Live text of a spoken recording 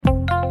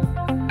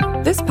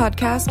This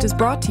podcast is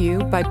brought to you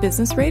by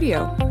Business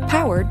Radio,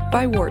 powered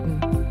by Wharton.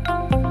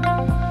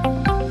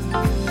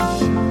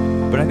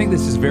 But I think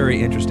this is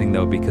very interesting,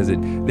 though, because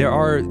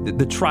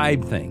the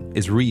tribe thing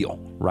is real,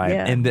 right?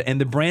 Yeah.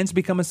 And the brands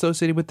become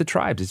associated with the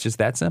tribes. It's just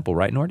that simple,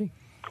 right, Nordy?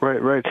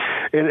 Right.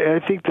 And I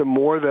think the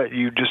more that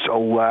you just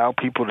allow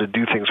people to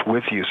do things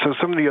with you, so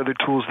some of the other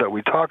tools that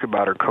we talk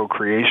about are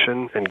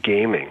co-creation and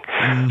gaming.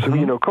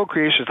 Mm-hmm. So,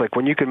 co-creation is like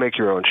when you can make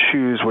your own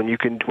shoes, when you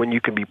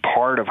can be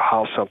part of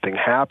how something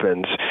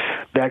happens,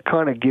 that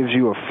kind of gives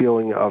you a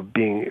feeling of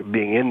being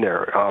in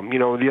there.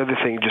 The other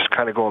thing, just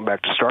kind of going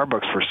back to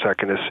Starbucks for a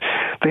second, is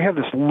they have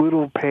this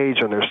little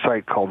page on their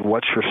site called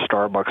What's Your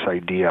Starbucks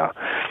Idea?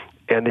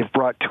 And they've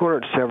brought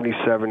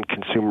 277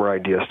 consumer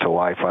ideas to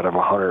life out of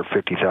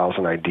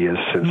 150,000 ideas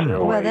since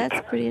 2008. Well,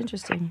 that's pretty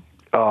interesting.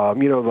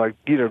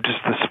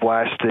 Just the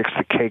splash sticks,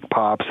 the cake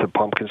pops, the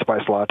pumpkin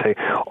spice latte,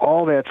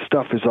 all that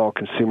stuff is all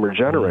consumer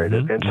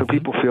generated, and so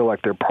people feel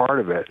like they're part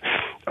of it.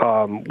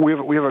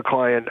 We have a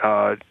client,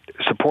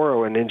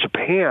 Sapporo, and in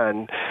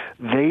Japan,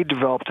 they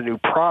developed a new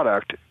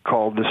product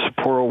called the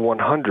Sapporo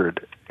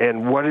 100,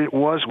 and what it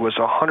was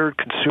 100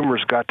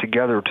 consumers got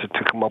together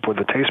to come up with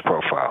a taste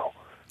profile.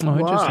 Oh,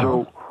 interesting.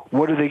 So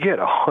what do they get?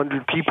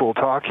 100 people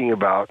talking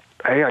about,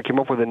 hey, I came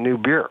up with a new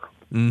beer.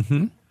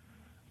 Mm-hmm.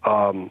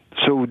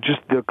 So just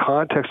the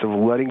context of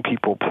letting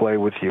people play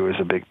with you is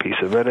a big piece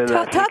of it. And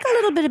Talk a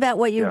little bit about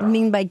what you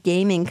mean by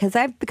gaming, because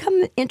I've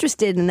become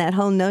interested in that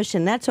whole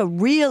notion. That's a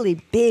really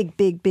big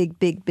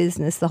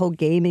business, the whole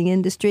gaming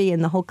industry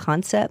and the whole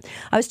concept.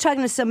 I was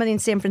talking to somebody in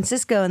San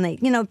Francisco,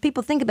 and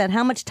people think about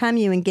how much time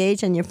you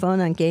engage on your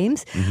phone on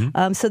games.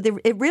 Mm-hmm.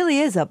 It really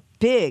is a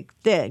big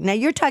thing. Now,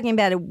 you're talking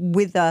about it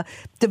with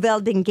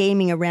developing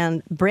gaming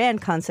around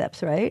brand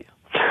concepts, right?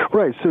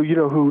 Right. So,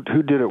 who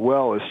did it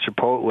well is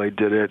Chipotle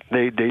did it.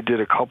 They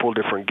did a couple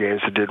different games.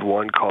 They did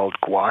one called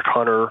Guac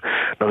Hunter,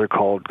 another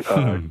called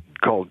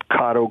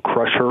Kato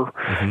Crusher.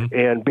 Mm-hmm.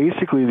 And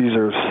basically these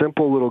are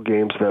simple little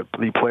games that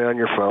you play on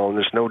your phone.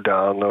 There's no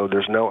download,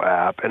 there's no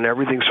app, and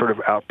everything sort of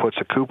outputs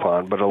a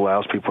coupon but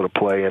allows people to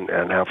play and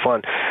have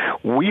fun.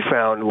 We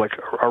found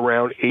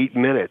around 8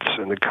 minutes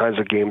in the kinds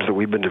of games that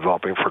we've been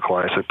developing for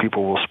clients that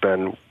people will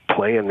spend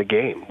playing the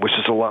game, which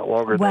is a lot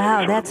longer than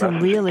wow, that's a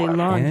really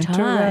long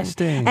time.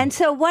 Interesting. And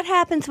so what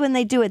happens when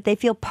they do it? They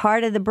feel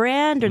part of the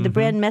brand, or the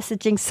brand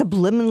messaging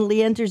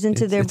subliminally enters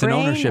into their it's brain?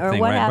 An ownership or thing,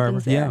 what right,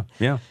 happens Barbara?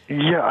 there?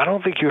 Yeah, I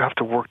don't think you have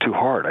to work too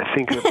hard. I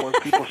think that once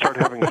people start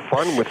having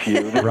fun with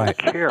you, they don't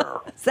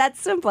care. It's that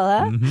simple,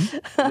 huh?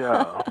 Mm-hmm.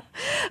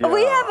 Yeah.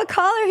 We have a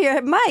caller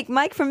here,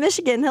 Mike from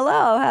Michigan.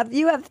 Hello.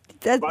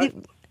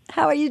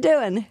 How are you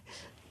doing?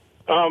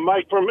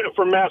 Mike from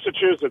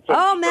Massachusetts.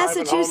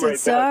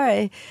 Massachusetts.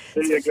 Sorry.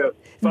 There you go.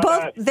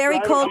 Both very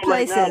cold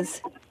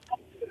places.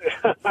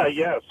 Right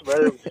yes.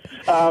 Very,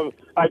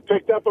 I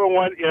picked up on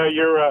what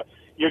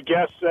your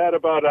guest said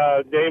about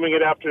naming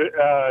it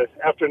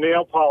after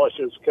nail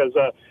polishes, because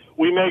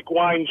we make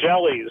wine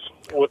jellies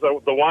with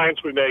the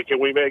wines we make, and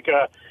we make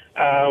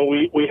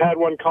we had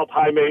one called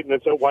High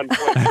Maintenance at one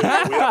point.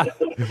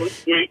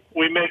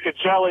 we make a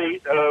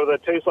jelly that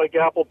tastes like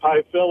apple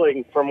pie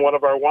filling from one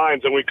of our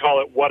wines, and we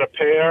call it What a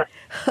Pair.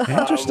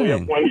 Interesting. We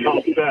have one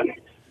called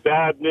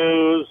Bad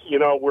News.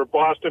 We're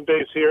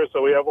Boston-based here,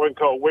 so we have one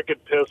called Wicked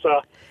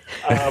Pissa.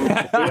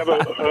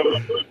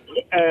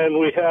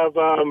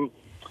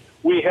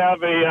 We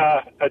have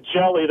a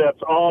jelly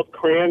that's all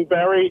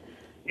cranberry,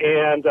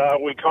 and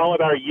we call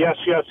it our yes,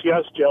 yes,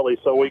 yes jelly,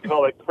 so we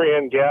call it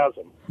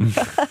Crangasm.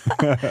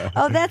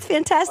 Oh, that's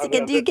fantastic.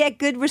 And do you get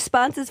good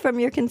responses from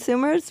your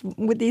consumers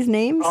with these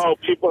names? Oh,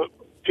 people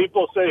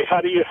say,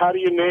 how do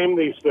you name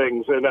these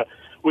things? And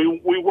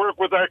we work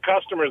with our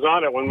customers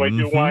on it when we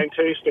do wine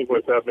tasting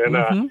with them, and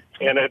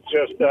it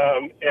just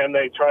and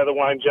they try the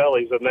wine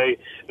jellies, and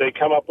they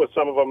come up with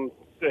some of them.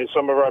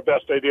 Some of our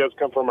best ideas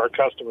come from our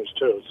customers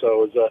too.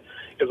 So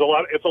it's a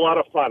lot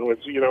of fun.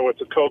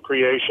 It's a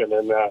co-creation,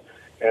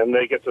 and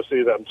they get to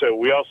see them too.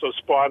 We also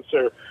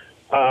sponsor.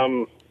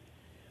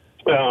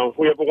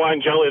 We have a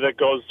wine jelly that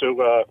goes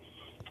to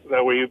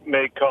that we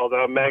make called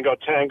Mango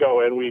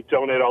Tango, and we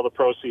donate all the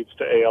proceeds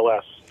to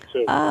ALS.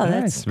 Too. Oh,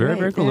 that's very,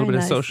 very cool. A little bit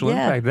of social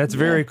impact. That's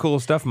very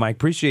cool stuff, Mike.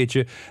 Appreciate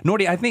you.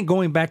 Nordy, I think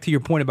going back to your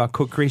point about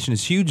co-creation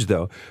is huge,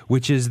 though,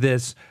 which is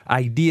this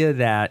idea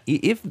that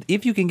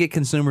if you can get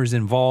consumers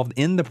involved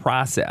in the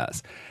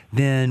process,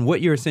 then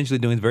what you're essentially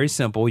doing is very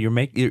simple.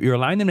 You're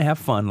allowing them to have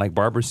fun, like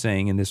Barbara's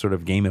saying, in this sort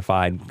of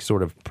gamified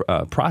sort of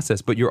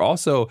process, but you're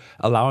also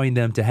allowing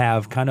them to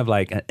have kind of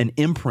like an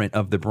imprint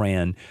of the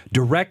brand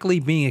directly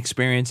being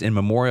experienced and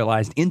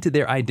memorialized into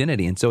their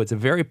identity. And so it's a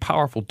very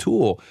powerful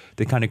tool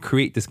to kind of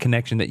create this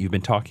connection that you've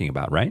been talking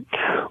about, right?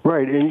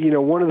 Right, and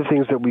one of the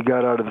things that we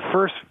got out of the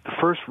first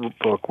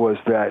book was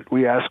that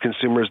we asked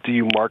consumers, "Do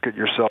you market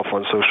yourself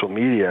on social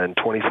media?" And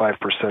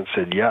 25%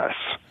 said yes.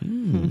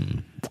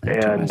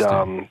 And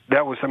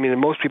that was, I mean,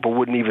 most people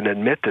wouldn't even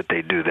admit that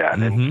they do that.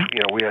 And,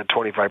 we had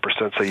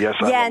 25% say yes,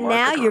 I'm a marketer.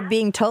 Now you're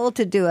being told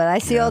to do it. I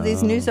see all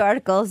these news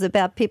articles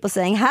about people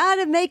saying how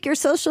to make your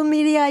social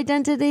media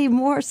identity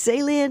more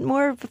salient,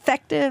 more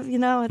effective.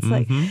 It's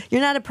like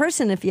you're not a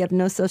person if you have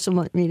no social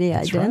media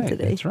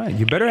identity. That's right.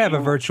 You better have a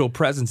virtual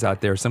presence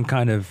out there, some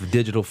kind of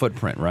digital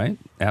footprint, right?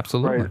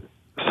 Absolutely. Right.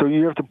 So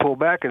you have to pull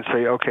back and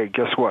say, okay,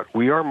 guess what?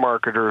 We are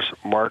marketers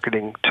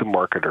marketing to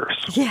marketers.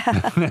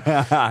 Yeah.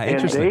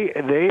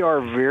 And they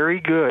are very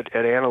good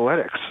at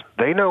analytics.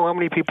 They know how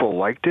many people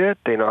liked it.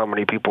 They know how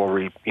many people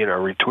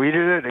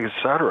retweeted it,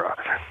 etc.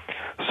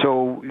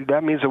 So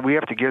that means that we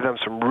have to give them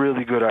some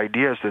really good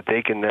ideas that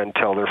they can then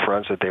tell their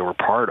friends that they were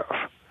part of.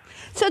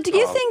 So do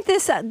you think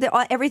this,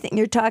 everything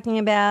you're talking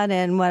about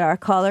and what our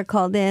caller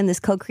called in, this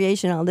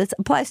co-creation, all this,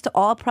 applies to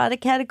all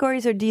product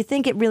categories, or do you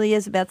think it really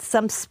is about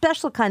some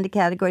special kind of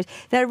categories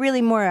that are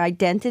really more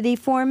identity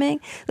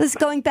forming? This is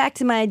going back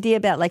to my idea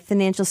about like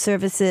financial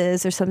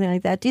services or something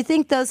like that. Do you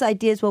think those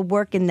ideas will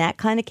work in that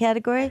kind of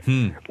category?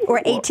 Or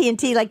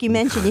AT&T, like you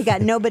mentioned, you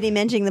got nobody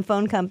mentioning the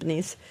phone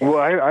companies. Well,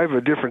 I have a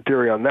different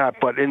theory on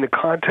that, but in the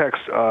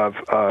context of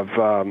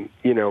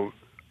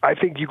I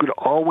think you could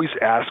always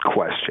ask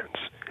questions.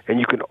 And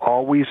you can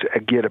always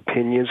get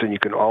opinions, and you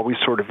can always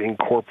sort of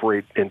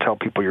incorporate and tell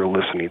people you're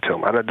listening to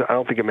them. I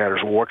don't think it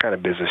matters what kind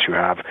of business you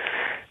have.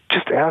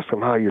 Just ask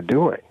them how you're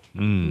doing.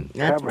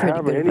 That's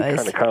have any advice.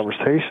 kind of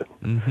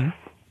conversation.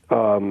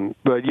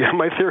 But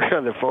my theory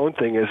on the phone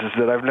thing is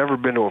that I've never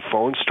been to a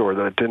phone store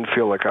that I didn't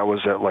feel like I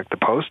was at like the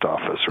post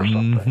office or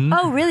something.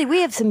 Oh, really?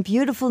 We have some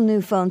beautiful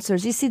new phone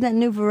stores. You see that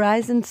new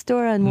Verizon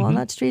store on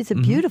Walnut Street? It's a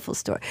beautiful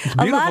store. It's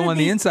beautiful on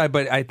the inside,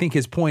 but I think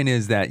his point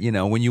is that,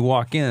 when you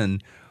walk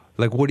in,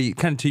 like, what do you,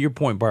 kind of to your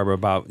point, Barbara,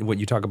 about what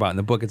you talk about in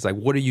the book, it's like,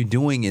 what are you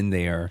doing in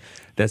there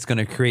that's going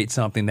to create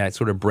something that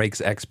sort of breaks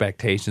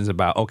expectations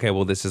about, okay,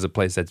 well, this is a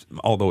place that's,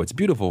 although it's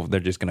beautiful, they're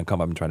just going to come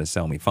up and try to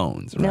sell me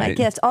phones, right? No, I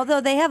guess. Although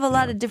they have a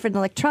lot of different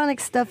electronic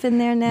stuff in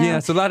there now. Yeah,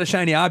 it's a lot of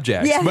shiny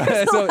objects. Yeah,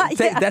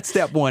 That's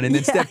step one. And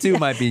then step two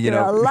might be, There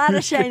are a lot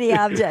of shiny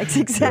objects,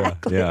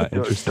 exactly. Yeah,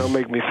 interesting. Don't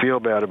make me feel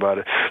bad about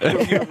it.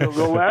 So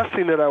the last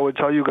thing that I would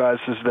tell you guys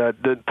is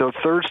that the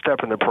third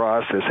step in the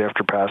process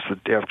after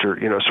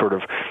sort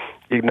of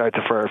ignite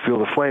the fire, fuel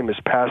the flame, is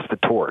pass the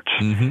torch.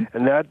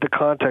 And that the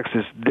context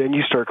is then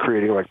you start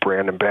creating like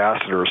brand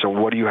ambassadors,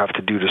 and what do you have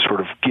to do to sort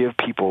of give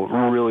people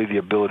really the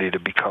ability to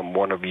become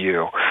one of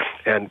you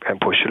and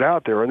push it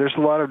out there. And there's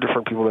a lot of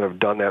different people that have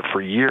done that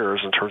for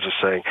years in terms of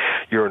saying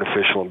you're an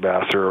official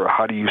ambassador.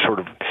 How do you sort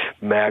of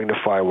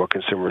magnify what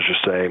consumers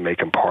are saying, make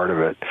them part of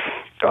it?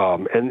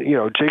 And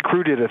J.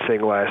 Crew did a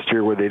thing last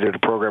year where they did a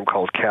program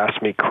called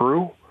Cast Me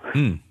Crew,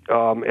 and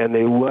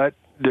they let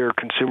their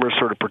consumers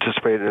sort of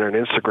participate in an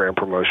Instagram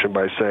promotion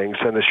by saying,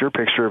 send us your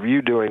picture of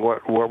you doing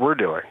what we're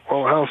doing.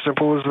 Well, how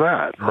simple is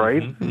that,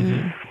 right?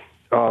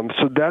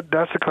 So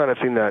that's the kind of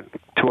thing that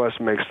to us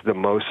makes the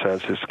most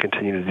sense, is to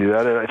continue to do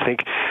that. And I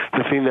think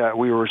the thing that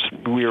we were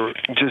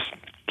just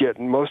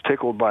getting most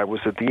tickled by was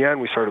at the end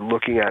we started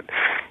looking at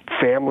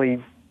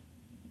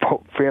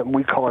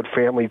we call it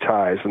family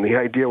ties, and the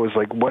idea was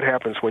like, what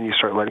happens when you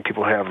start letting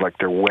people have like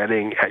their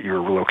wedding at your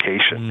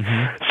location?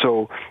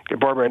 So,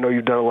 Barbara, I know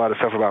you've done a lot of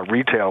stuff about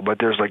retail, but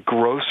there's like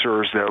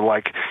grocers that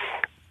like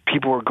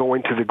people are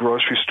going to the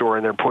grocery store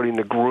and they're putting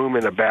the groom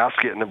in a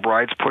basket and the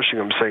bride's pushing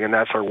them, saying, "And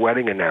that's our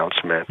wedding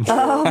announcement."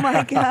 Oh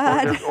my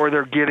God! Or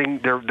they're doing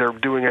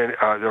an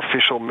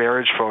official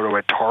marriage photo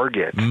at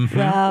Target,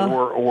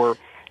 or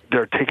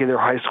they're taking their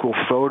high school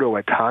photo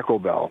at Taco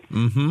Bell.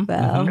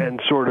 Wow.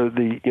 And sort of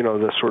the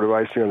sort of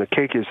icing on the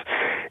cake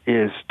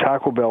is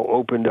Taco Bell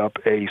opened up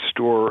a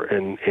store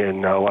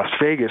in Las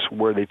Vegas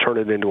where they turn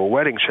it into a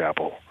wedding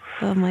chapel.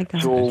 Oh my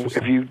God! So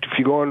if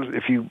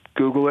you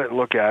Google it and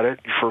look at it,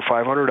 for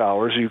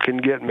 $500 you can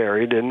get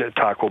married in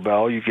Taco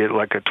Bell. You get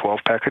like a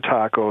 12-pack of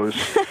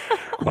tacos.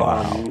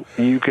 Wow.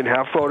 You can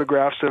have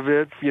photographs of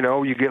it.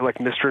 You get like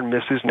Mr. and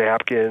Mrs.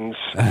 napkins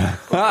from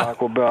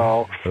Taco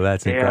Bell. Well,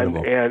 that's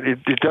incredible. And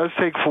it does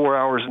take 4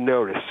 hours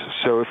notice.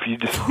 So if you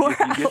get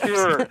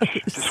the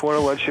urge, just want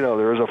to let you know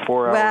there is a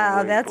 4-hour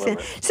Wow, that's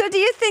limit. it. So do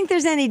you think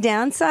there's any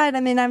downside?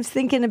 I mean, I was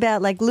thinking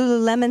about like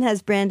Lululemon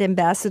has brand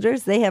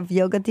ambassadors. They have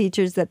yoga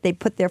teachers that they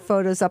put their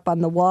photos up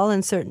on the wall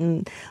in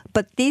certain,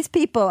 but these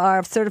people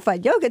are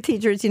certified yoga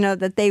teachers,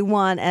 that they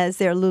want as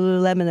their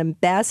Lululemon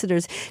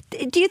ambassadors.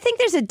 Do you think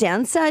there's a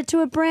downside to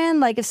a brand?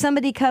 Like if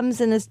somebody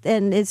comes and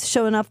is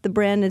showing off the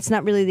brand, it's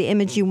not really the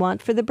image you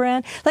want for the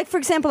brand. Like, for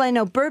example, I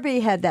know Burberry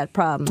had that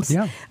problem.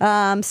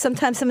 Yeah.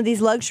 Sometimes some of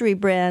these luxury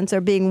brands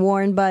are being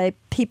worn by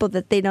people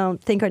that they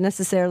don't think are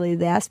necessarily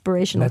the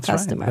aspirational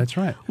customer. That's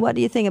right. What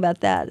do you think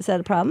about that? Is that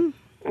a problem?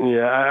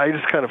 Yeah, I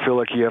just kind of feel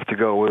like you have to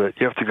go with it.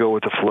 You have to go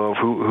with the flow of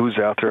who's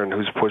out there and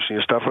who's pushing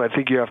your stuff. And I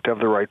think you have to have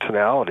the right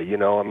tonality.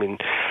 I mean,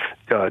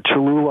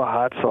 Cholula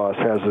Hot Sauce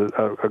has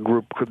a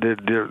group.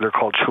 They're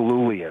called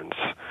Cholulians.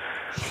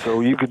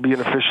 So you could be an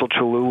official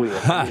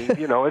Cholulian. I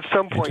mean, at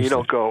some point you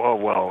don't go, oh,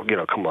 well,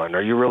 come on,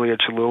 are you really a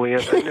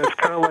Cholulian? And it's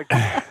kind of like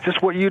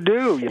just what you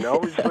do,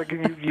 It's like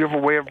you have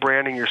a way of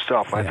branding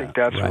yourself. I think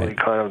that's really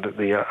kind of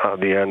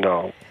the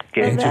end-all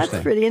game. Well,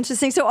 that's pretty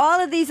interesting. So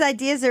all of these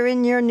ideas are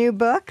in your new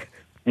book?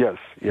 Yes.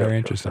 Very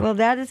interesting. Well,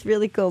 that is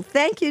really cool.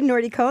 Thank you,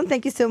 Nordy Cohn.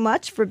 Thank you so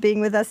much for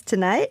being with us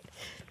tonight.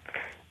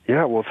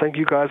 Yeah, well, thank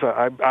you guys.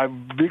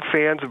 I'm big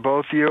fans of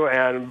both of you,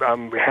 and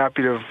I'm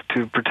happy to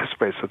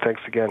participate, so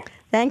thanks again.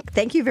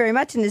 Thank you very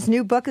much. And his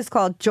new book is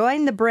called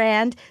Join the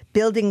Brand,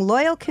 Building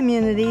Loyal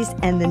Communities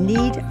and the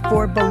Need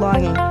for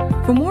Belonging.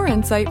 For more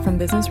insight from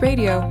Business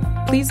Radio,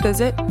 please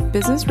visit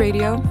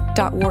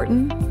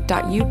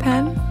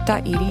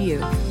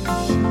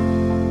businessradio.wharton.upenn.edu.